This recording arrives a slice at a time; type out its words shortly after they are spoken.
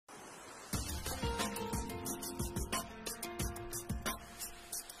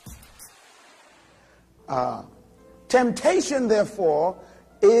Temptation, therefore,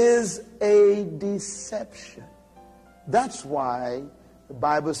 is a deception. That's why the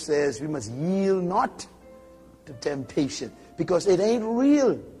Bible says we must yield not to temptation, because it ain't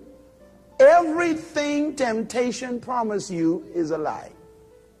real. Everything temptation promises you is a lie.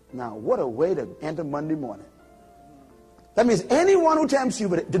 Now, what a way to enter Monday morning. That means anyone who tempts you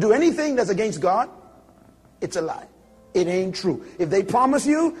to do anything that's against God, it's a lie. It ain't true. If they promise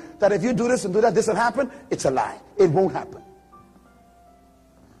you that if you do this and do that, this will happen, it's a lie. It won't happen.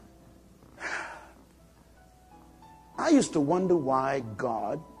 I used to wonder why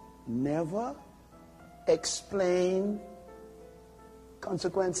God never explained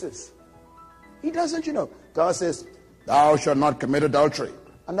consequences. He doesn't, you know. God says, thou shalt not commit adultery.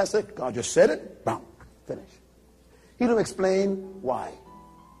 And that's it. God just said it, bam, finish. He don't explain why.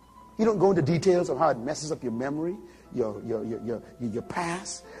 He don't go into details of how it messes up your memory, your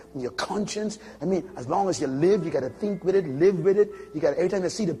past, your conscience. I mean, as long as you live, you got to think with it, live with it. You got every time you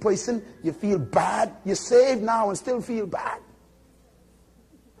see the person, you feel bad. You're saved now and still feel bad.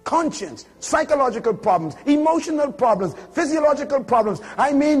 Conscience, psychological problems, emotional problems, physiological problems.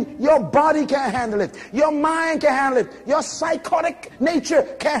 I mean, your body can't handle it. Your mind can't handle it. Your psychotic nature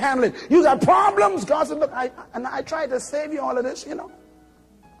can't handle it. You got problems. God said, look, I tried to save you all of this, you know.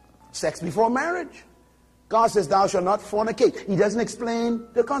 Sex before marriage. God says, thou shalt not fornicate. He doesn't explain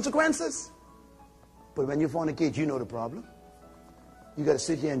the consequences. But when you fornicate, you know the problem. You got to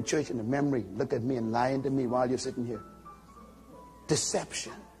sit here in church in the memory, look at me and lie to me while you're sitting here.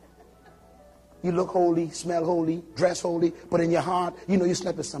 Deception. You look holy, smell holy, dress holy, but in your heart, you know you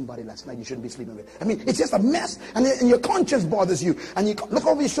slept with somebody last night you shouldn't be sleeping with. I mean, it's just a mess, and your conscience bothers you, and you look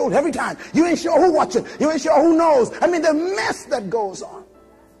over your shoulder every time. You ain't sure who watching. You ain't sure who knows. I mean, the mess that goes on.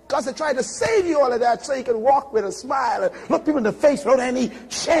 God said, try to save you all of that so you can walk with a smile and look people in the face without any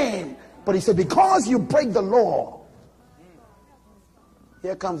shame. But he said, because you break the law,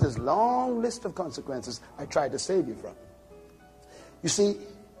 here comes this long list of consequences I tried to save you from. You see,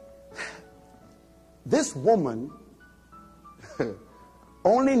 this woman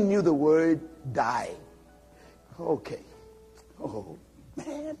only knew the word die. Okay. Oh,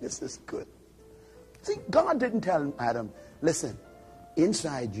 man, this is good. See, God didn't tell Adam, listen,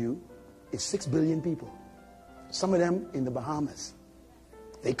 inside you is 6 billion people. Some of them in the Bahamas.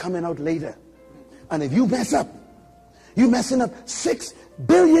 They coming out later. And if you mess up, you messing up 6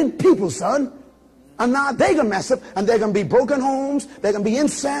 billion people, son. And now they're going to mess up, and they're going to be broken homes, they're going to be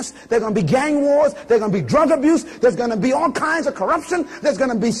incest, they're going to be gang wars, they're going to be drug abuse, there's going to be all kinds of corruption, there's going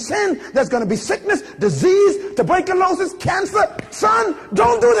to be sin, there's going to be sickness, disease, tuberculosis, cancer. Son,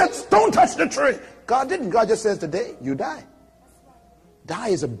 don't do that. Don't touch the tree. God didn't. God just says today, you die. Die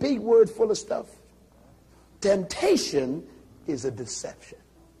is a big word full of stuff. Temptation is a deception.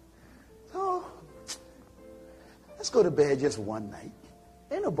 So, let's go to bed just one night.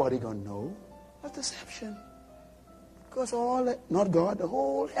 Ain't nobody going to know. That's deception. Because all that, not God, the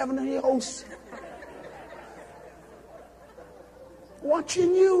whole heavenly host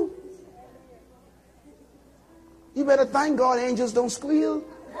watching you. You better thank God angels don't squeal.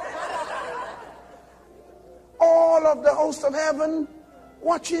 All of the host of heaven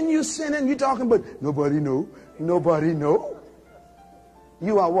watching you sinning. You talking about nobody know. Nobody know.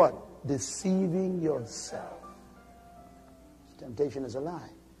 You are what? Deceiving yourself. Temptation is a lie.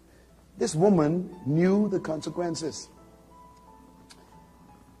 This woman knew the consequences.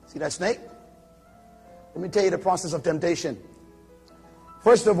 See that snake? Let me tell you the process of temptation.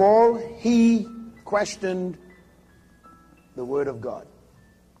 First of all, he questioned the word of God.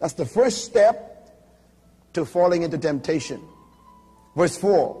 That's the first step to falling into temptation. Verse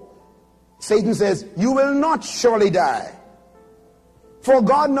 4. Satan says, you will not surely die. For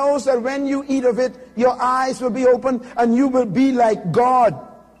God knows that when you eat of it, your eyes will be opened and you will be like God,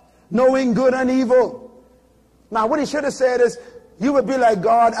 knowing good and evil. Now what he should have said is, you will be like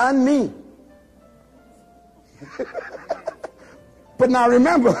God and me. But now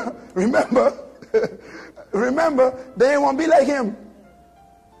remember, they won't be like him.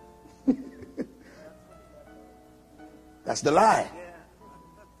 That's the lie.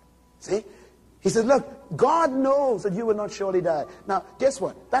 See? He said, look, God knows that you will not surely die. Now, guess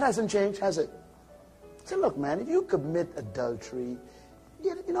what? That hasn't changed, has it? He said, look, man, if you commit adultery,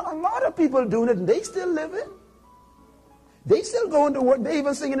 you know, a lot of people doing it and they still living. They still going to work. They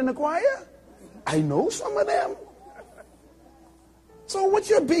even singing in the choir. I know some of them. So what's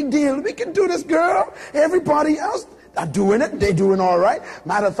your big deal? We can do this, girl. Everybody else are doing it. They're doing all right.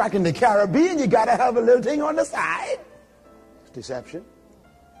 Matter of fact, in the Caribbean, you got to have a little thing on the side. It's deception.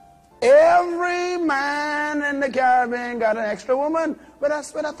 Every man in the Caribbean got an extra woman. But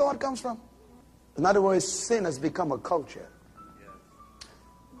that's where that thought comes from. In other words, sin has become a culture.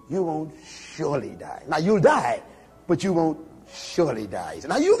 You won't surely die. Now, you'll die, but you won't surely die.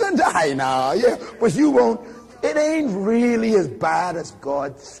 Now, you can die now, yeah, but you won't. It ain't really as bad as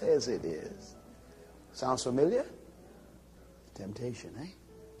God says it is. Sounds familiar? Temptation, eh?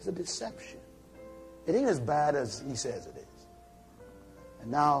 It's a deception. It ain't as bad as he says it is.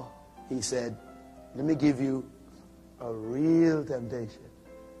 And now, he said, let me give you a real temptation.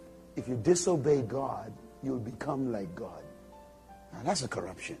 If you disobey God, you'll become like God. Now, that's a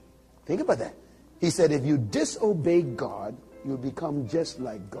corruption. Think about that. He said, if you disobey God, you'll become just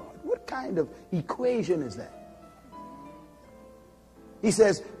like God. What kind of equation is that? He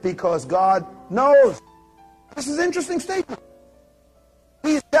says, because God knows. This is an interesting statement.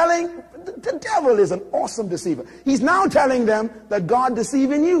 He's telling, the devil is an awesome deceiver. He's now telling them that God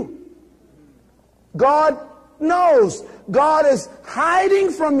deceiving you. God knows. God is hiding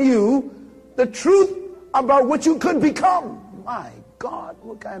from you the truth about what you could become. My God,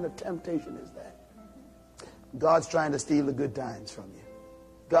 what kind of temptation is that? God's trying to steal the good times from you.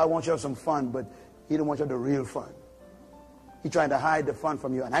 God wants you to have some fun, but he don't want you to have the real fun. He's trying to hide the fun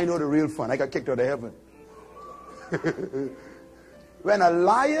from you. And I know the real fun. I got kicked out of heaven. When a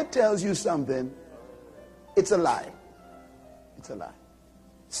liar tells you something, it's a lie. It's a lie.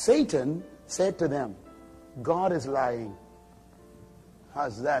 Satan said to them, God is lying.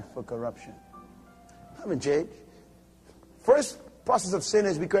 How's that for corruption? Haven't changed. First process of sin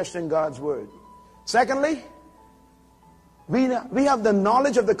is we question God's word. Secondly, we have the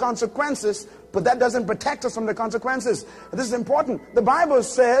knowledge of the consequences, but that doesn't protect us from the consequences. This is important. The Bible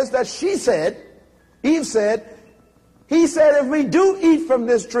says that Eve said, he said, if we do eat from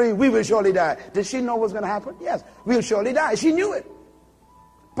this tree, we will surely die. Did she know what's going to happen? Yes, we'll surely die. She knew it.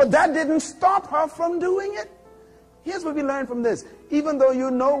 But that didn't stop her from doing it. Here's what we learn from this. Even though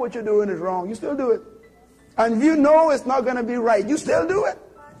you know what you're doing is wrong, you still do it. And if you know it's not going to be right, you still do it.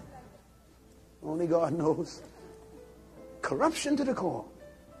 Only God knows. Corruption to the core.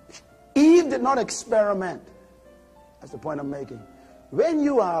 Eve did not experiment. That's the point I'm making. When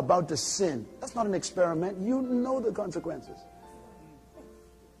you are about to sin, that's not an experiment. You know the consequences.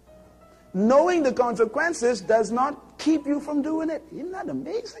 Knowing the consequences does not keep you from doing it. Isn't that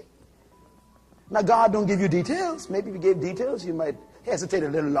amazing? Now, God don't give you details. Maybe if He gave details, you might hesitate a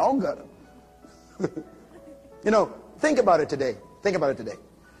little longer. You know, think about it today. Think about it today.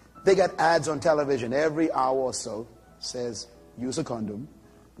 They get ads on television every hour or so. Says, use a condom.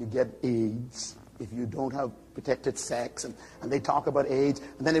 You get AIDS if you don't have protected sex. And they talk about AIDS.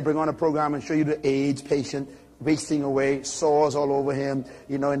 And then they bring on a program and show you the AIDS patient wasting away, sores all over him,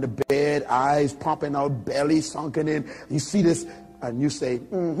 you know, in the bed, eyes popping out, belly sunken in. You see this and you say,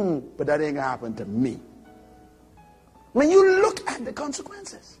 but that ain't gonna happen to me. When you look at the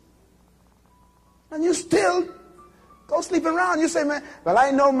consequences and you still go sleeping around, you say, man, well, I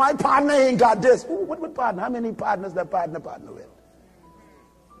know my partner ain't got this. Ooh, what partner? How many partners that partner with?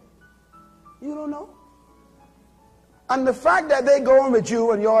 You don't know. And the fact that they going with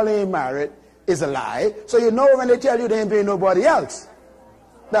you and you all ain't married is a lie. So you know when they tell you they ain't paying nobody else,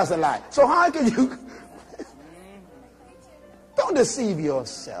 that's a lie. So how can you... Don't deceive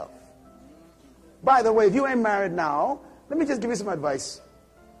yourself. By the way, if you ain't married now, let me just give you some advice.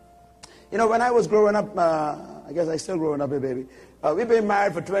 You know, when I was growing up, I guess I still growing up here, baby. We've been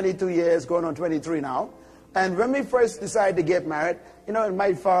married for 22 years, going on 23 now. And when we first decided to get married, you know,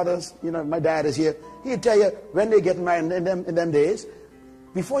 my father's, you know, my dad is here. He'd tell you when they get married in them days,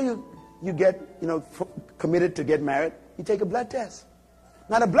 before you get, you know, committed to get married, you take a blood test.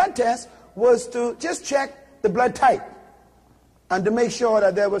 Now, the blood test was to just check the blood type and to make sure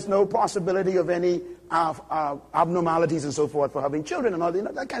that there was no possibility of any abnormalities and so forth for having children and all that. You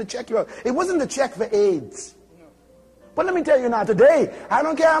know, that kind of check you out. It wasn't to check for AIDS. But let me tell you now, today, I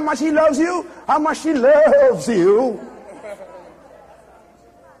don't care how much he loves you, how much she loves you.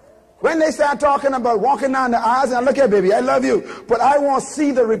 When they start talking about walking down the aisles, and look here, baby, I love you, but I want to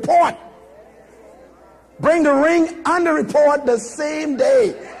see the report. Bring the ring and the report the same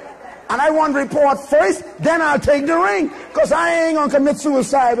day. And I want the report first, then I'll take the ring. Because I ain't going to commit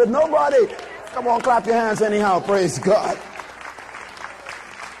suicide with nobody. Come on, clap your hands anyhow, praise God.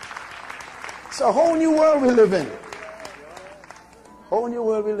 It's a whole new world we live in. Whole new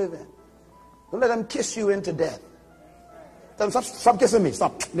world we live in. Don't let them kiss you into death. Tell them, stop kissing me.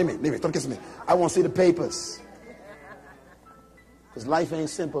 Stop. Leave me. Stop kissing me. I want to see the papers. Because life ain't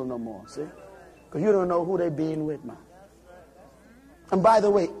simple no more, see? Because you don't know who they being with, man. And by the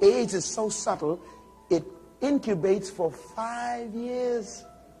way, AIDS is so subtle, it incubates for 5 years.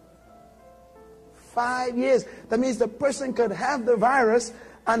 5 years. That means the person could have the virus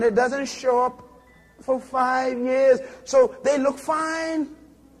and it doesn't show up for 5 years. So they look fine.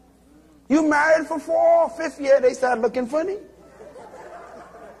 You married for 4, 5th year, they start looking funny.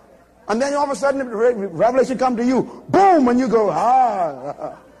 And then all of a sudden, revelation come to you. Boom, and you go,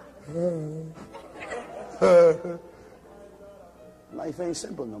 Life ain't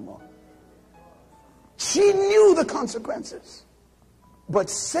simple no more. She knew the consequences. But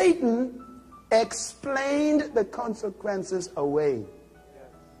Satan explained the consequences away.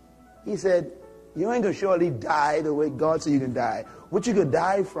 He said, you ain't going to surely die the way God said you can die. What you could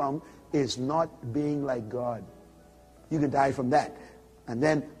die from is not being like God. You can die from that. And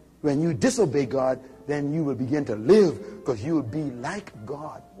then when you disobey God, then you will begin to live because you will be like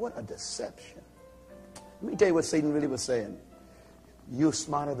God. What a deception. Let me tell you what Satan really was saying. You're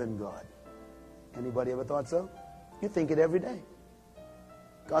smarter than God. Anybody ever thought so? You think it every day.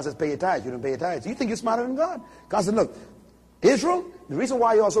 God says, pay your tithes. You don't pay your tithes. You think you're smarter than God. God said, look, Israel, the reason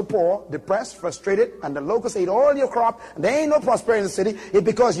why you're so poor, depressed, frustrated, and the locusts ate all your crop, and there ain't no prosperity in the city, is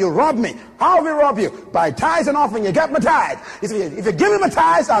because you robbed me. How have we robbed you? By tithes and offering. You got my tithes. He said, if you give me my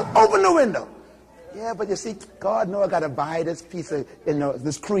tithes, I'll open the window. Yeah, but you see, God knows I got to buy this piece of,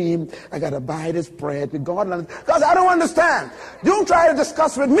 this cream. I got to buy this bread. Because I don't understand. Don't try to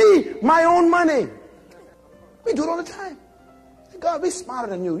discuss with me my own money. We do it all the time. God, we're smarter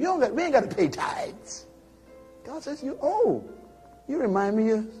than you. We ain't got to pay tithes. God says, you remind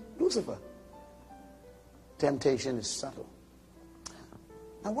me of Lucifer. Temptation is subtle.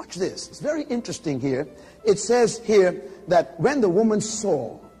 Now watch this. It's very interesting here. It says here that when the woman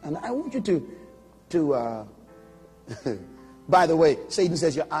saw, and I want you to by the way, Satan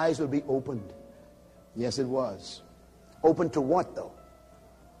says your eyes will be opened. Yes, it was. Open to what, though?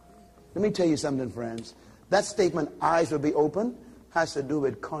 Let me tell you something, friends. That statement, eyes will be open, has to do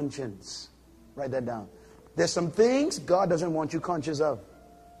with conscience. Write that down. There's some things God doesn't want you conscious of.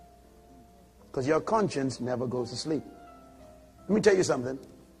 Because your conscience never goes to sleep. Let me tell you something.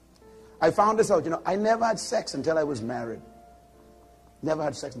 I found this out. I never had sex until I was married. Never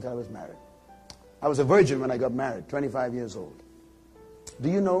had sex until I was married. I was a virgin when I got married, 25 years old. Do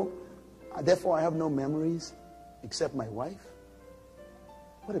you know, therefore I have no memories except my wife?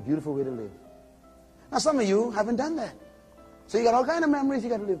 What a beautiful way to live. Now some of you haven't done that. So you got all kinds of memories you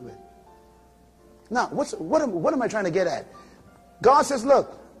got to live with. Now, what am I trying to get at? God says,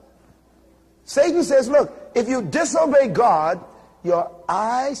 look, Satan says, look, if you disobey God, your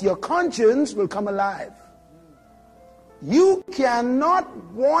eyes, your conscience will come alive. You cannot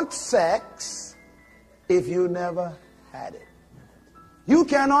want sex if you never had it. You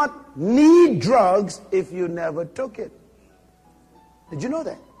cannot need drugs if you never took it. Did you know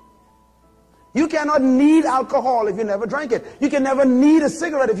that? You cannot need alcohol if you never drank it. You can never need a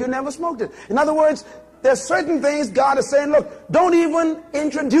cigarette if you never smoked it. In other words, there's certain things God is saying, look, don't even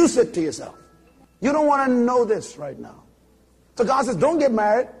introduce it to yourself. You don't want to know this right now. So God says, don't get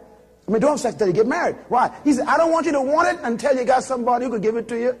married. Don't have sex until you get married. Why? He said, I don't want you to want it until you got somebody who could give it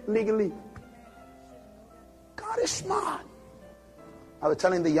to you legally. God is smart. I was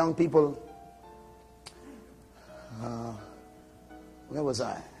telling the young people, where was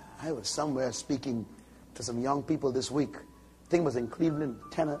I? I was somewhere speaking to some young people this week. I think it was in Cleveland,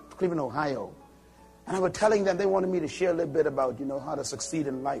 Ohio. And I was telling them they wanted me to share a little bit about, how to succeed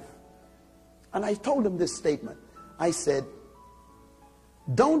in life. And I told them this statement. I said,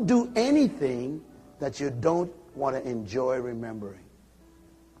 don't do anything that you don't want to enjoy remembering.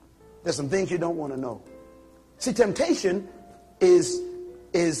 There's some things you don't want to know. See, temptation is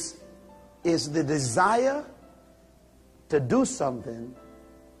the desire to do something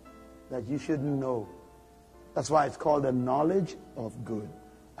that you shouldn't know. That's why it's called the knowledge of good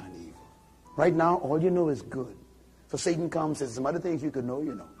and evil. Right now, all you know is good. So Satan comes and says, some other things you could know,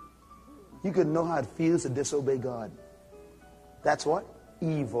 You could know how it feels to disobey God. That's what?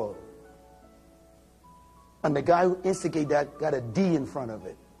 Evil. And the guy who instigated that got a D in front of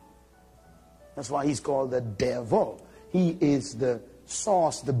it. That's why he's called the devil. He is the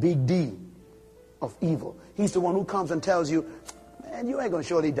source, the big D of evil. He's the one who comes and tells you, man, you ain't going to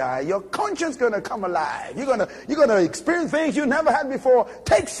surely die. Your conscience going to come alive. You're going to experience things you never had before.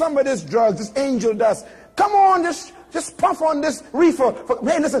 Take some of this drug, this angel dust. Come on, just puff on this reefer.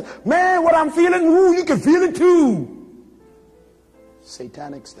 Hey, listen, man, what I'm feeling, ooh, you can feel it too.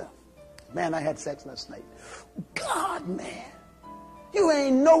 Satanic stuff. Man, I had sex last night. God, man. You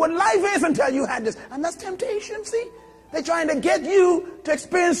ain't know what life is until you had this. And that's temptation, see? They're trying to get you to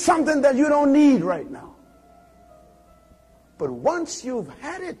experience something that you don't need right now. But once you've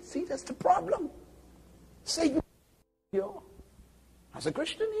had it, see, that's the problem. Satan, as a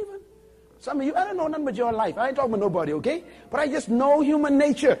Christian even. Some of you, I don't know nothing but your life. I ain't talking about nobody, okay? But I just know human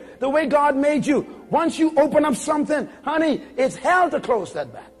nature, the way God made you. Once you open up something, honey, it's hell to close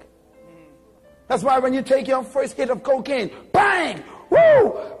that back. That's why when you take your first hit of cocaine, bang,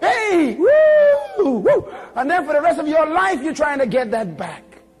 woo, hey, woo, woo. And then for the rest of your life, you're trying to get that back.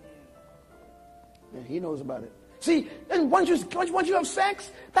 Yeah, he knows about it. See, and once you have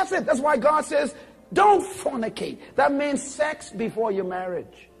sex, that's it. That's why God says, don't fornicate. That means sex before your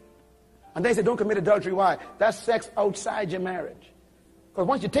marriage. And they say, don't commit adultery. Why? That's sex outside your marriage. Because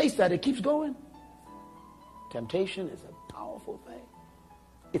once you taste that, it keeps going. Temptation is a powerful thing.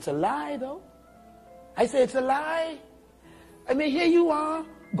 It's a lie, though. I say it's a lie. I mean, here you are,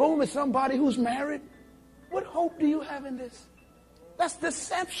 going with somebody who's married. What hope do you have in this? That's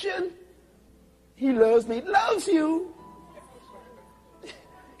deception. He loves me. Loves you.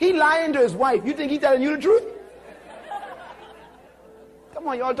 He lying to his wife. You think he's telling you the truth? Come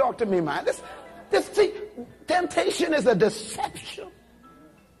on, y'all talk to me, man. See, temptation is a deception.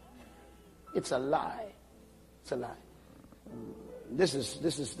 It's a lie. It's a lie. This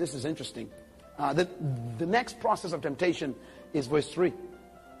is interesting. The next process of temptation is verse 3. He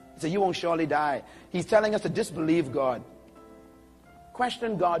said, you won't surely die. He's telling us to disbelieve God.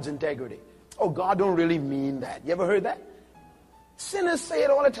 Question God's integrity. Oh, God don't really mean that. You ever heard that? Sinners say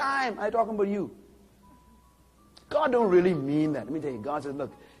it all the time. I'm talking about you. God don't really mean that. Let me tell you, God says,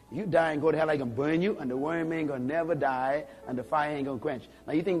 look, if you die and go to hell, I can burn you, and the worm ain't going to never die, and the fire ain't going to quench.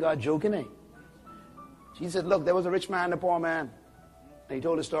 Now, you think God joking, eh? Jesus said, look, there was a rich man and a poor man. And he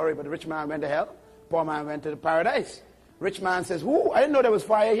told a story, but the rich man went to hell. Poor man went to the paradise. Rich man says, I didn't know there was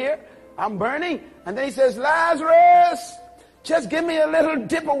fire here. I'm burning. And then he says, Lazarus, just give me a little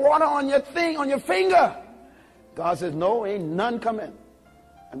dip of water on your finger. God says, no, ain't none coming.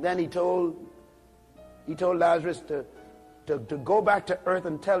 And then he told Lazarus to go back to earth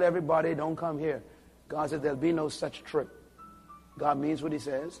and tell everybody, don't come here. God said, there'll be no such trip. God means what he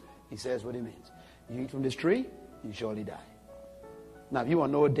says. He says what he means. You eat from this tree, you surely die. Now, if you want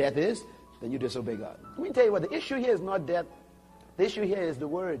to know what death is, then you disobey God. Let me tell you what, the issue here is not death. The issue here is the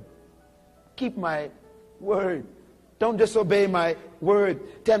word. Keep my word. Don't disobey my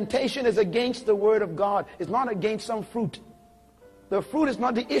word. Temptation is against the word of God. It's not against some fruit. The fruit is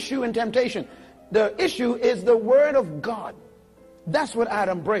not the issue in temptation. The issue is the word of God. That's what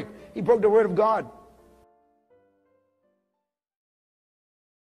Adam broke. He broke the word of God.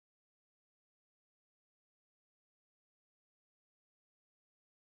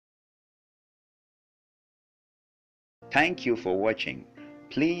 Thank you for watching.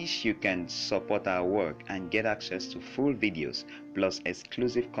 Please, you can support our work and get access to full videos plus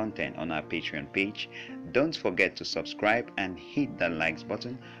exclusive content on our Patreon page. Don't forget to subscribe and hit the likes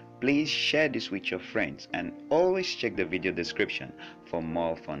button. Please share this with your friends and always check the video description for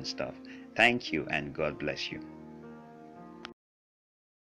more fun stuff. Thank you and God bless you.